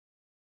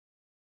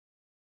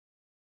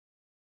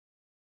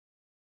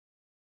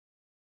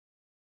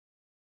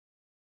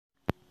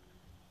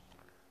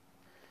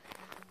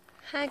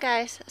Hi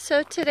guys,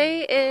 so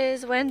today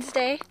is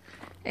Wednesday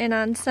and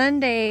on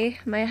Sunday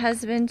my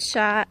husband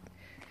shot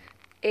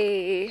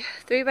a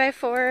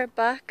 3x4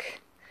 buck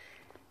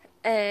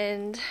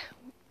and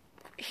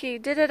he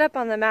did it up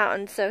on the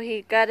mountain, so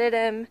he gutted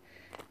him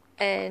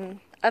and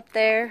up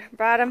there,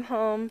 brought him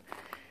home,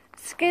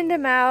 skinned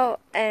him out,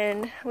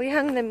 and we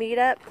hung the meat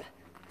up.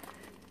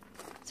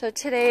 So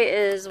today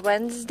is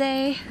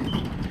Wednesday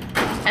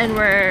and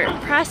we're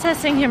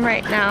processing him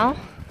right now.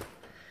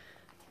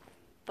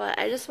 But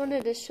I just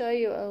wanted to show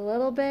you a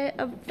little bit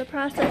of the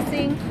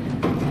processing.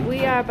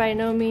 We are by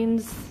no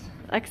means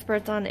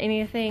experts on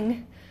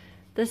anything.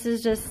 This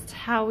is just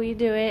how we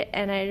do it,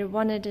 and I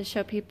wanted to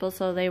show people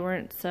so they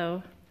weren't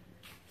so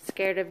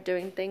scared of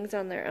doing things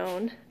on their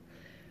own.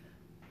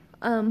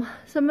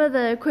 Some of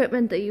the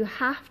equipment that you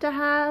have to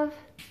have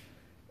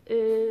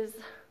is,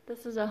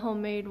 this is a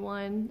homemade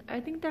one.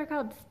 I think they're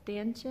called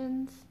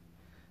stanchions.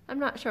 I'm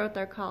not sure what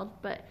they're called,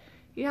 but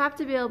you have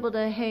to be able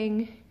to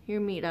hang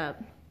your meat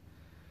up.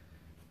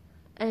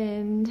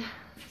 And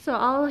so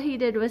all he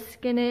did was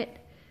skin it,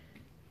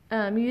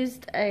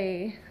 used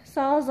a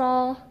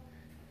Sawzall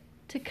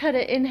to cut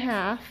it in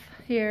half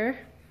here,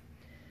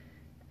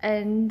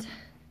 and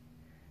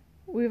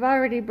we've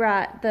already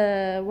brought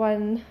the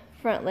one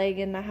front leg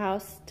in the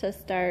house to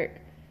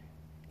start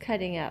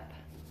cutting up.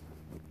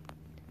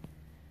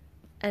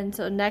 And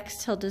so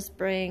next he'll just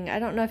bring, I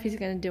don't know if he's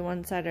going to do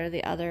one side or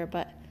the other,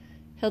 but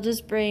he'll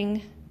just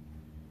bring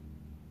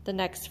the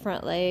next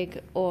front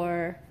leg,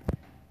 or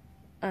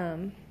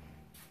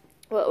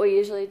what we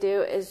usually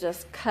do is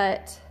just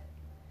cut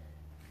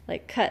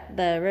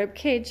the rib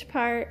cage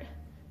part,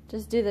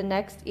 just do the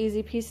next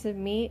easy piece of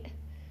meat,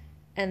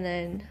 and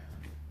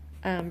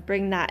then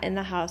bring that in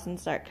the house and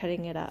start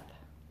cutting it up.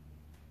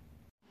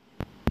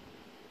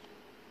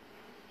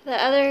 The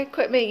other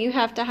equipment you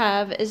have to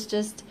have is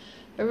just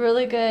a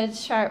really good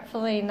sharp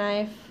fillet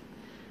knife,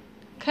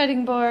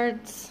 cutting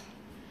boards,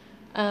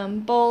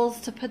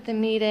 bowls to put the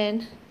meat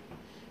in.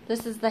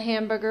 This is the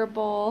hamburger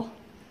bowl.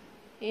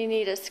 You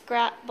need a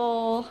scrap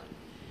bowl,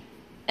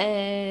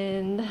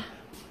 and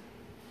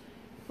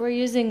we're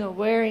using a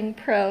Waring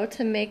Pro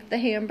to make the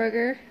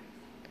hamburger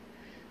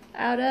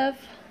out of.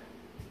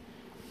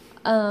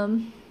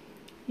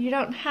 You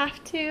don't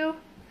have to,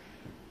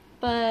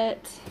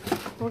 but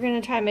we're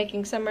gonna try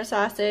making summer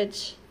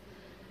sausage,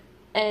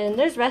 and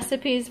there's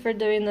recipes for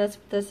doing this,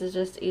 but this is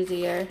just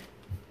easier.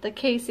 The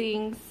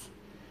casings,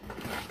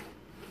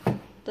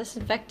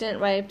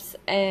 disinfectant wipes,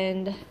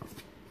 and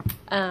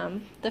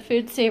the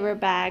Food Saver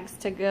bags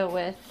to go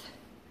with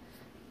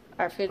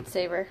our Food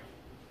Saver.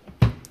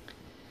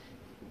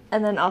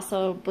 And then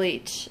also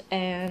bleach,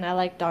 and I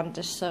like Dawn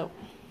dish soap.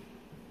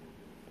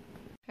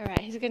 Alright,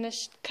 he's going to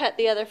cut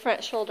the other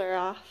front shoulder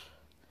off,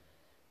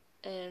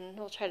 and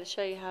we'll try to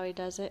show you how he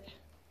does it.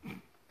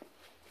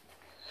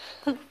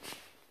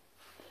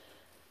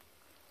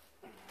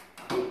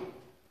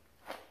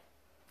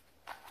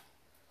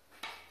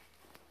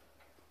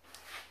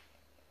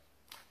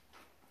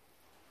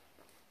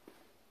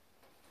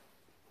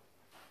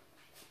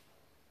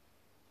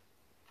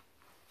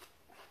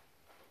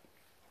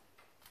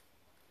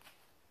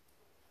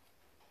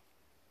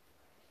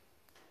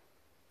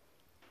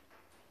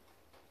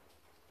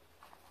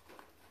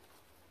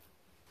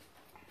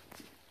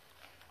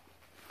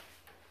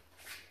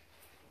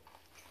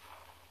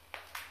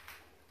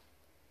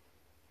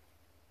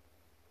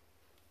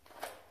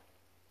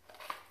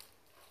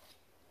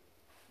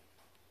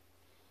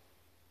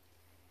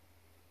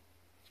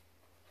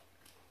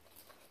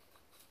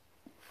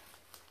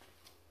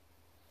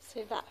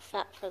 Save that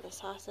fat for the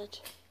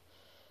sausage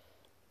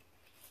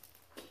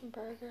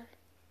burger.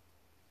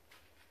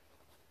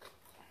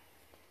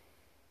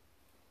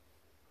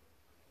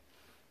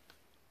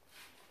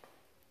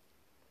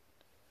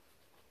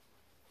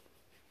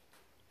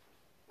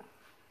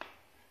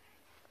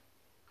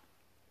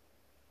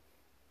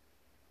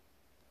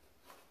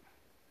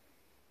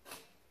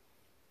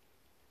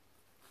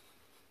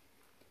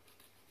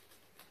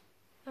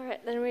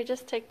 Alright, then we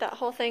just take that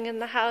whole thing in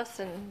the house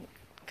and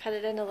cut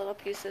it into little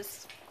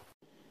pieces.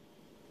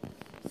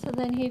 So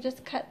then he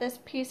just cut this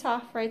piece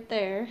off right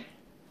there,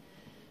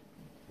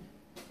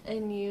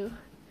 and the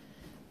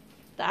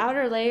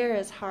outer layer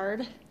is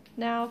hard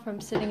now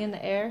from sitting in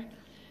the air,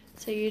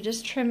 so you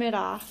just trim it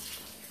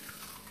off.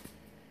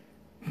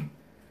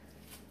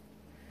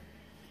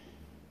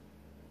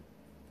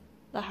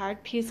 The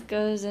hard piece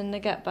goes in the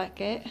gut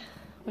bucket,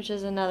 which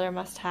is another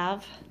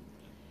must-have.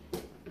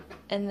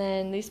 And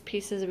then these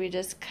pieces we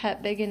just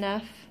cut big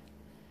enough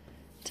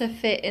to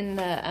fit in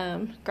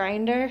the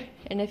grinder,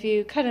 and if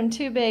you cut them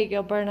too big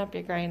you'll burn up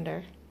your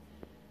grinder,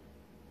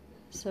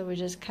 so we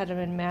just cut them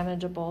in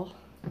manageable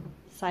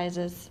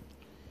sizes,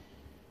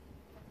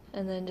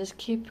 and then just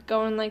keep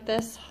going like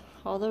this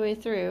all the way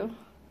through.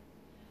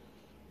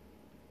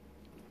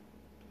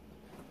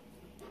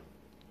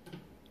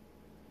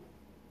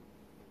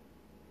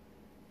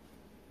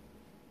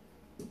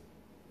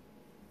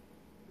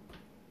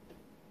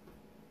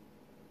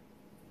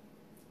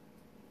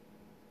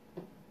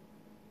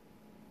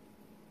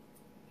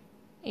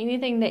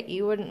 Anything that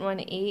you wouldn't want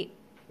to eat,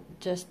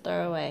 just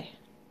throw away.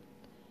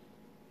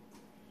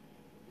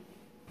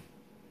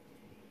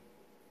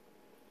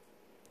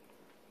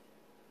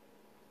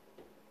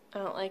 I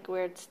don't like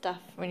weird stuff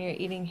when you're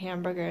eating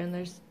hamburger and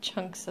there's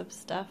chunks of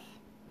stuff,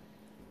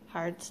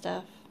 hard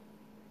stuff.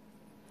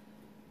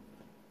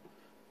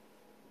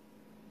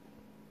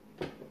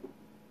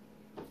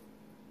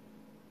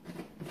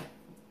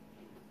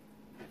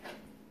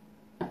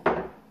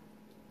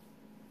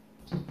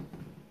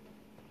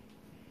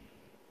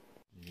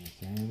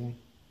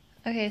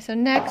 Okay, so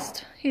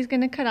next he's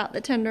going to cut out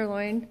the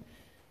tenderloin,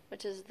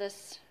 which is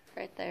this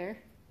right there.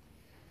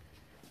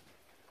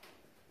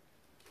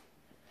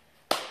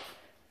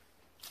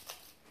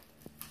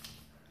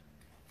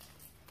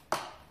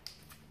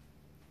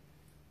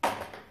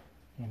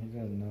 And he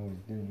doesn't know what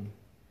he's doing.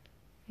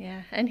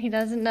 Yeah, and he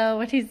doesn't know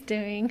what he's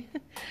doing.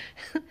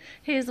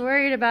 He's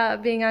worried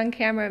about being on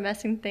camera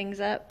messing things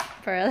up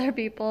for other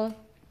people.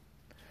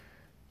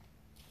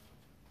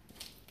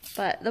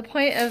 But the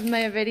point of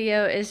my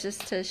video is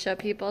just to show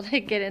people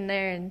to get in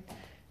there and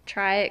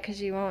try it,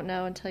 because you won't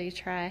know until you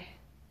try.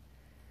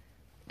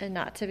 And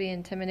not to be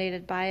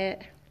intimidated by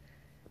it.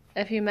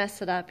 If you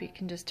mess it up, you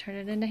can just turn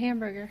it into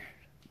hamburger.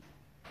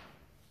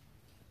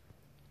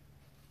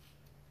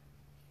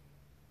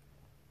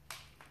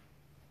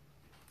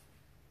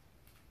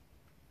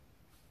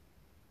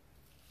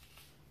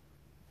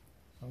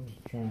 I'm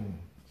just trying to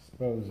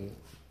expose it.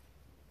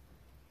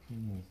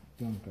 Clean this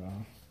gunk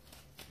off.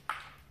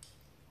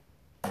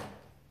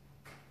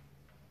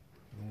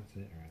 That's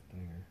it right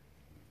there.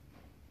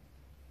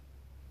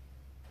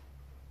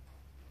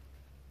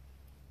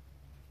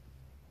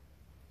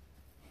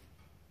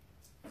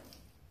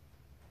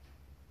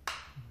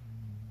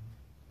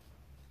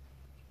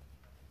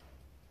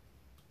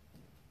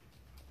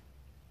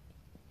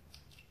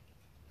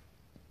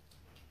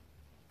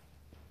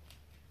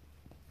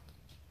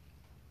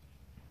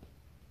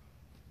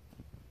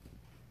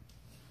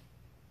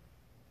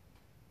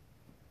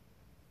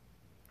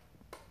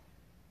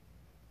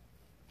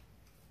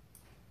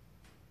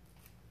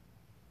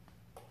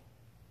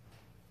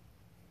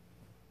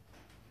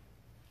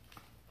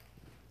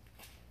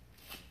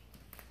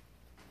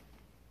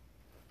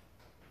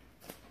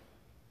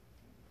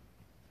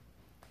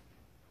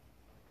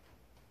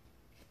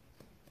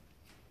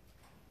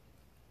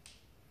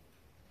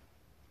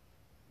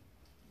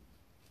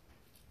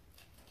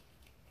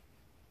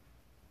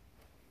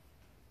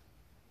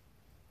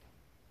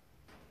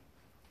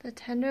 The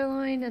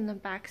tenderloin and the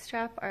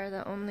backstrap are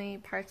the only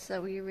parts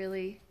that we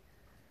really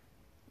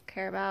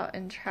care about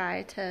and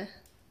try to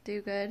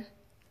do good.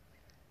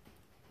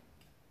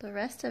 The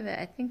rest of it,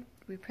 I think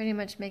we pretty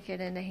much make it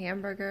into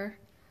hamburger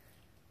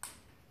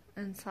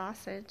and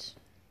sausage.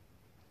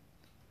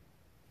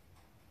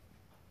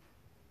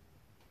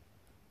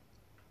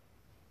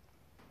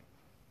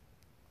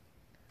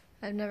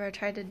 I've never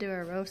tried to do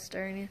a roast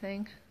or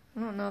anything. I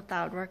don't know if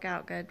that would work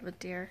out good with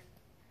deer.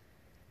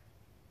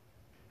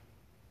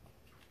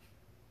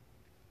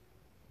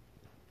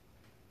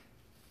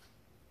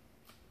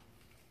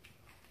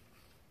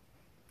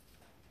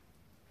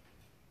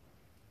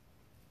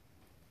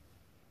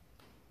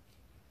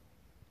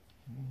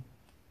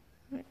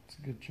 It's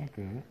a good chunk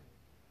of it.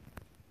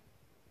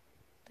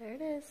 There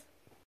it is.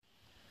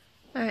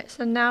 Alright,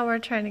 so now we're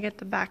trying to get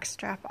the back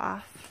strap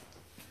off,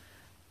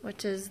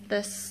 which is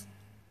this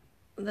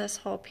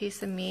whole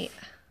piece of meat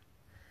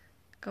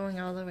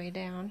going all the way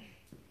down.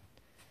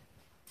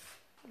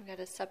 I've got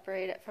to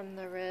separate it from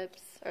the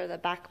ribs, or the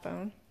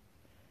backbone.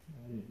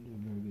 I didn't do a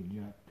very good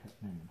job cutting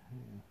it in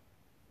half.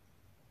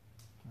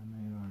 I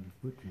may have already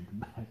butchered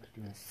the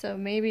backstrap. So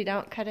maybe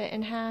don't cut it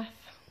in half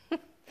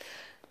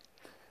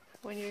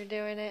when you're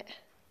doing it.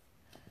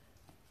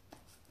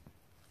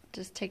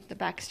 Just take the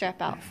back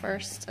strap out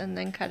first and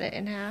then cut it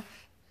in half,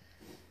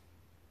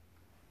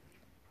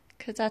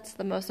 because that's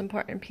the most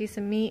important piece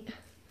of meat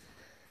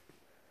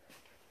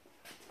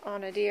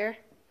on a deer.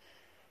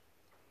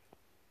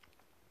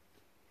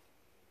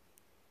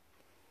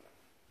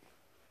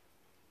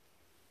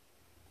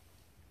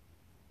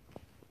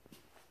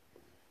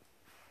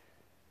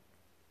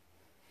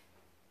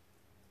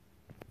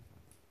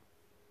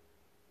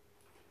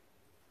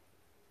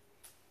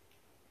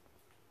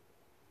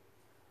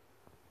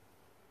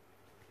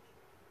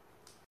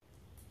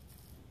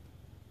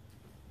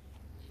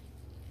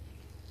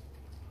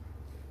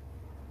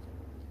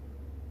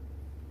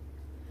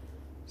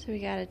 So we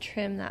gotta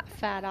trim that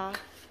fat off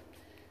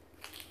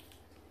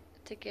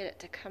to get it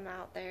to come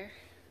out there.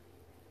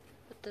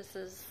 But this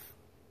is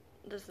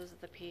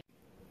the piece.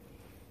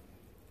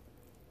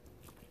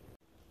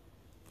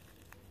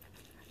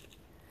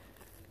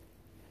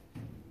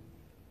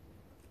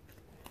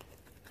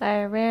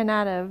 I ran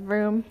out of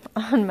room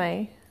on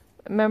my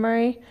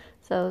memory,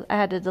 so I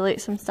had to delete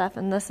some stuff,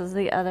 and this is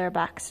the other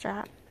back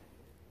strap.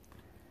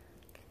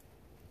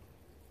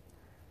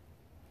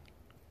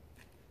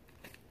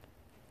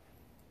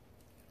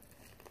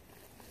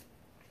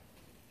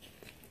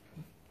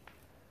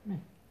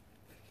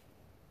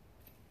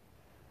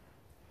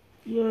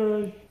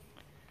 Yay!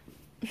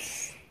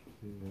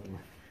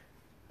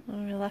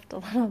 a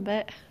little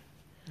bit.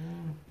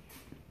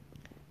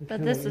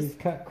 But this is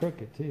cut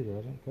crooked too, though.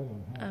 I didn't cut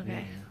them in half.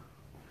 okay.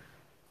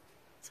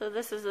 So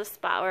this is the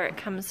spot where it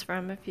comes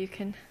from, if you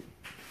can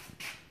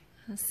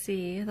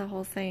see the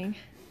whole thing.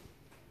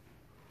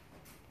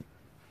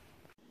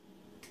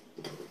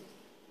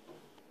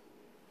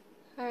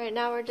 Alright,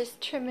 now we're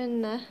just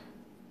trimming the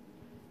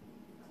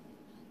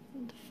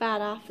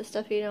fat off, the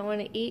stuff you don't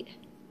want to eat.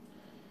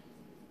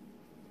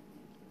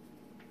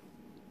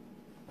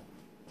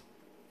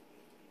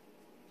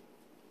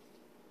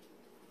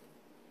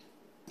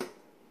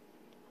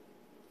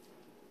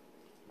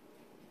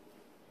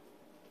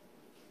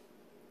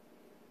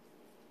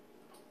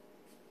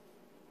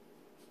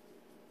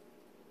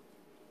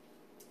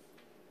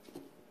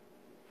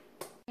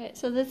 Alright,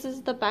 so this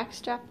is the back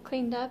strap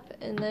cleaned up,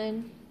 and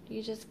then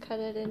you just cut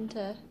it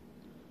into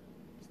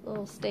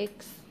little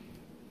steaks.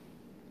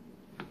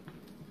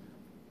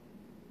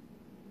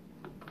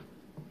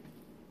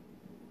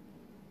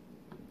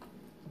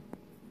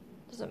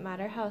 Doesn't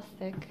matter how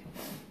thick.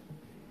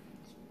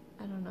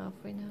 I don't know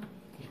if we know.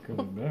 It could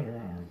be better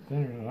or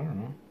thinner, I don't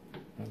know.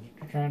 That's what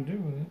you're trying to do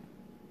with it.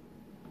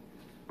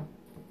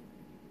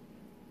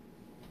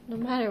 No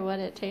matter what,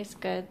 it tastes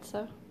good,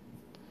 so.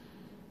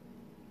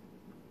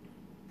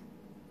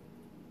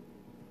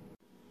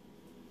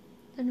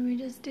 Then we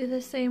just do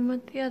the same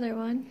with the other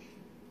one.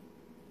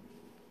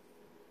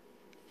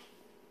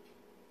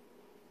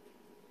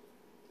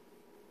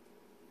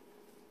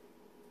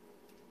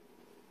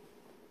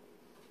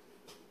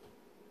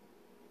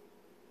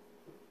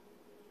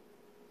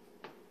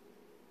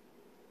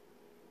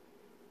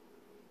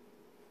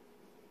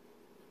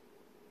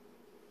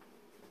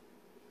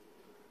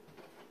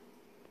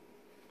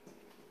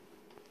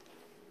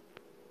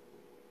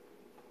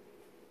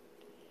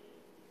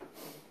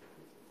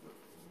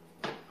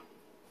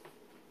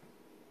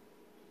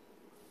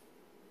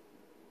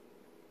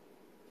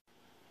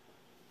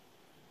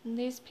 And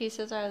these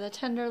pieces are the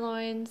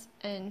tenderloins,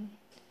 and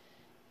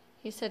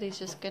he said he's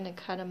just going to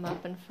cut them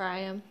up and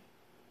fry them.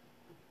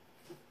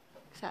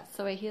 'Cause that's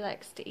the way he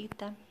likes to eat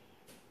them.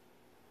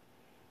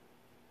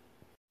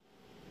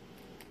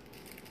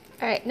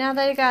 Alright, now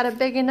that I got a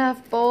big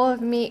enough bowl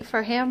of meat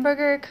for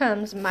hamburger,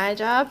 comes my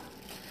job.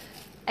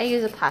 I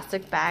use a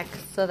plastic bag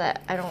so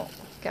that I don't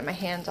get my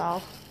hands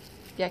all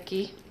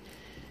yucky.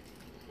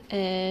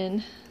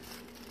 And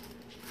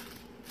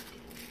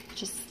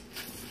just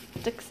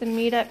stick some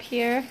meat up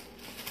here.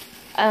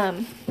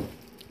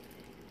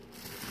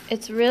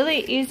 It's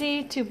really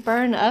easy to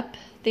burn up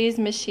these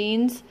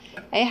machines.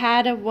 I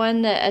had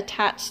one that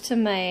attached to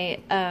my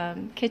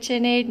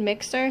KitchenAid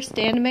mixer,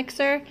 stand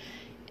mixer,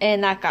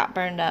 and that got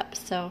burned up.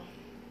 So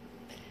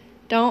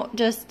don't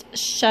just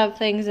shove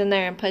things in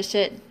there and push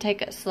it.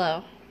 Take it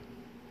slow.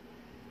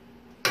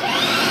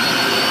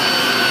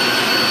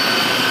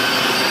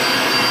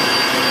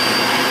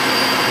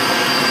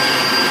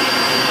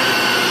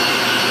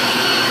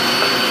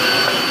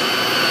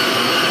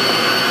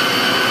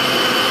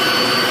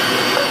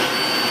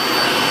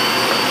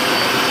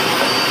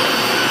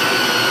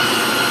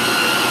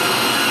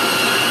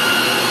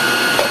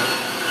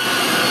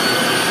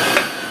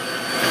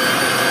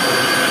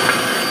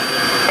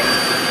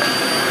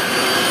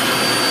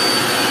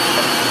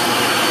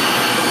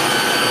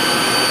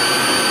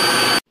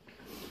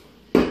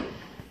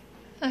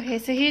 Okay,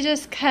 so he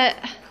just cut,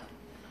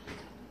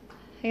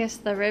 I guess,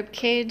 the rib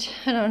cage,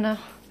 I don't know,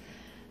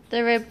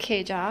 the rib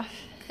cage off,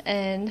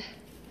 and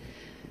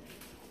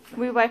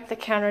we wiped the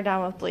counter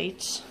down with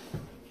bleach.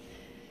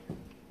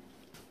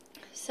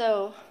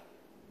 So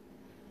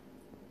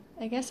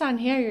I guess on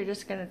here you're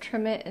just gonna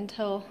trim it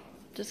until,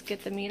 just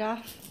get the meat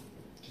off.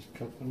 Just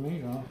cut the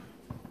meat off.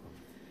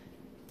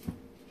 Try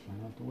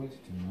not to waste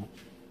too much.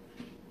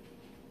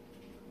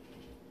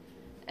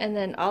 And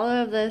then all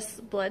of this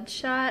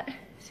bloodshot,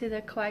 see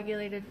the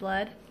coagulated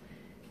blood?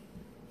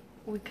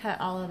 We cut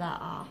all of that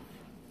off.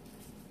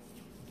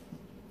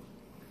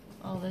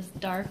 All this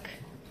dark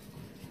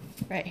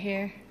right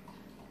here.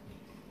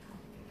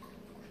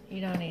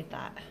 You don't need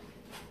that.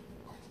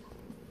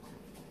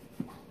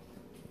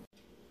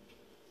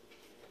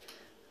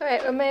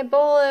 Alright, when my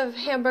bowl of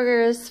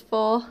hamburger is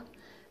full,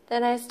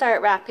 then I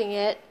start wrapping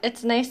it.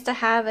 It's nice to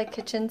have a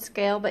kitchen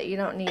scale, but you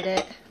don't need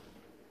it.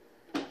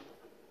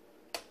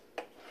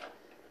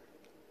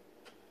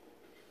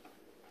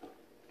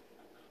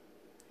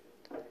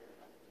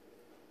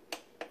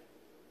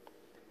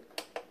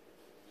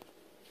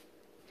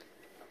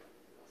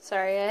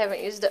 Sorry, I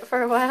haven't used it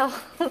for a while.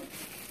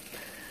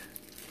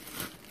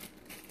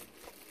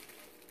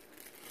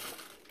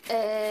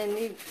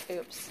 And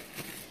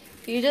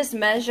you just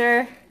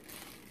measure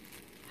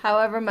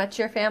however much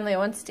your family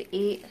wants to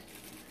eat.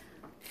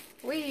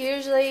 We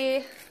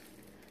usually,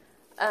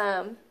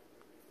 I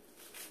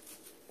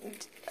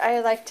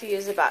like to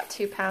use about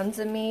 2 pounds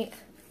of meat.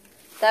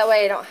 That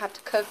way I don't have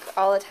to cook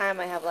all the time.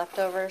 I have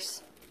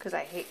leftovers because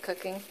I hate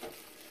cooking.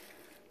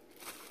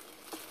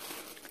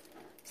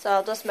 So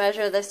I'll just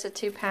measure this to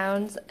 2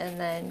 pounds and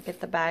then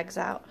get the bags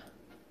out.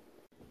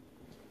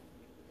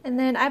 And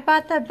then I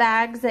bought the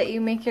bags that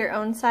you make your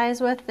own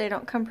size with. They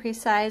don't come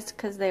pre-sized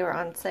because they were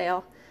on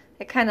sale.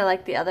 I kind of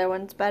like the other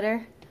ones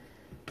better.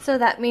 So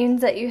that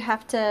means that you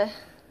have to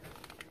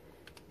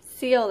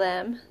seal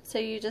them. So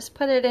you just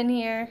put it in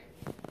here,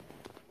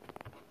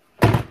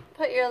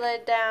 put your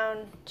lid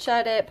down,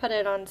 shut it, put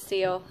it on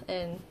seal,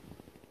 and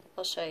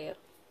I'll show you.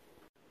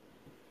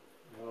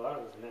 Well, that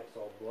was next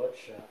all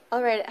bloodshot.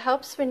 Alright, it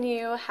helps when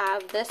you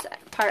have this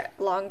part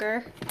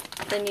longer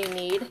than you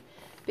need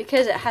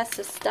because it has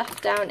to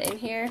stuff down in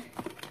here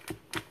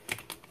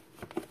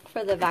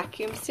for the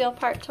vacuum seal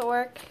part to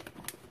work.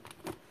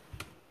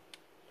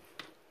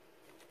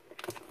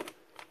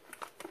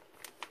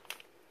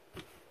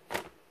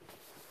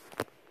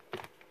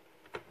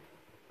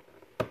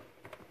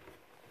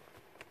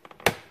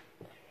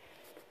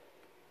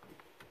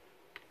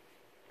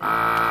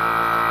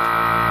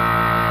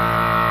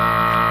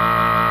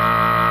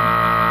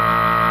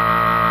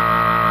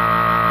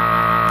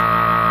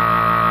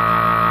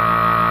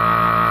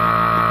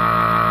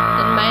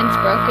 Mine's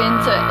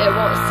broken, so it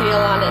won't seal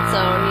on its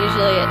own.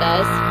 Usually it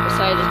does,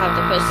 so I just have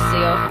to push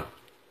seal.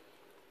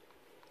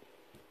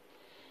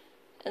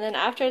 And then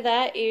after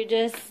that, you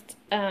just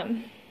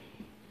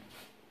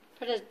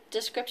put a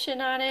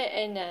description on it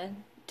and a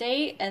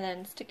date, and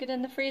then stick it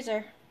in the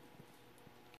freezer.